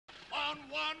down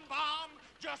one bomb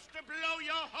just to blow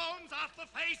your homes off the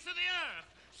face of the earth.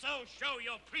 So show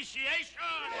your appreciation.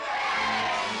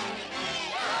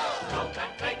 Don't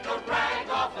that take the rag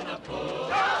off of the bull?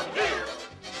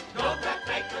 Don't that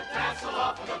take the tassel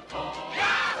off of the pole?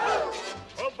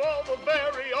 Of all the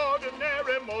very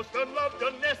ordinary, most unloved,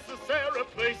 unnecessary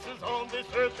places on this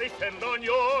earth, they settled on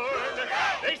yours.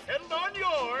 They settled on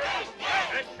yours.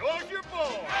 As sure as you're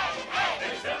born.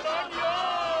 They settled on yours.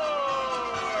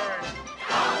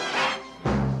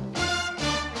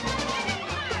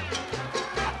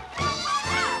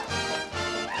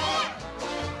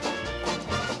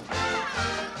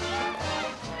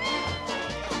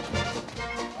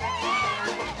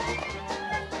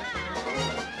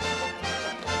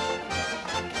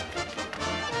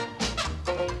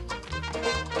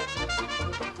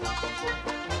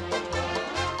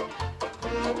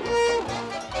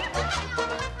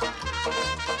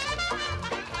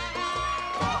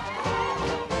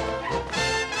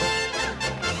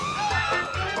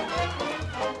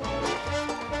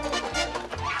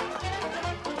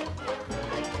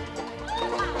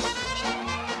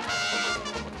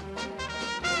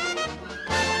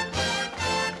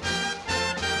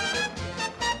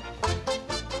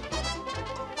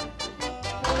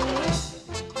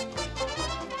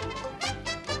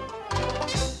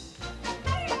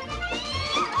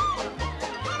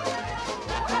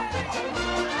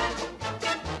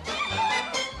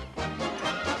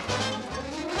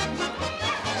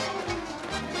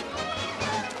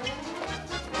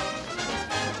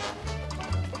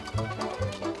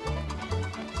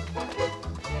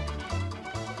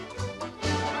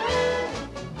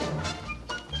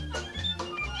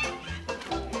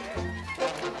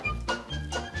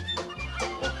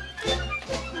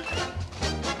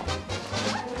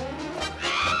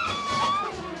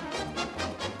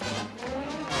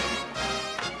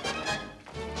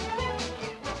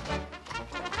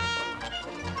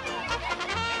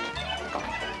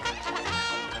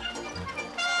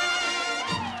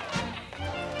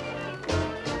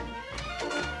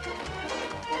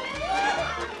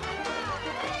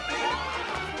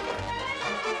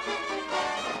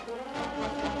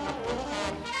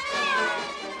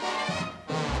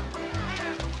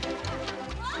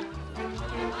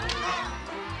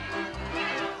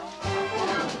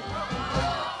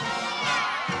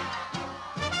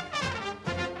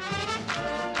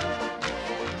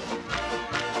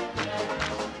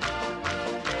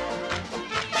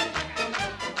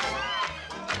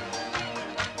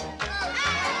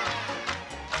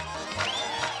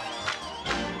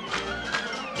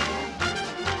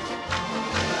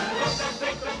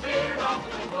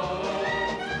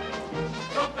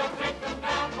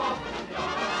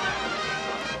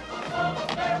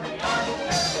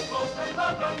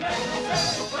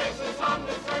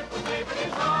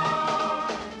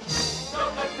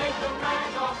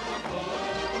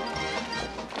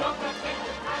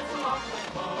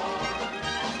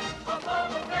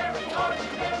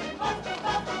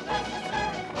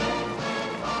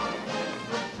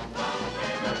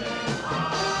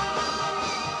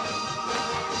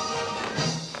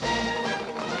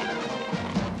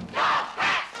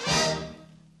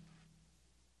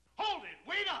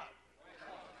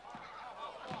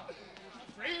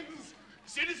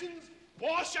 Citizens,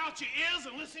 wash out your ears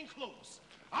and listen close.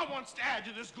 I want to add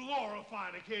to this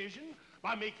glorifying occasion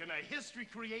by making a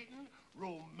history-creating,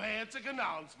 romantic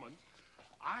announcement.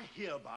 I hereby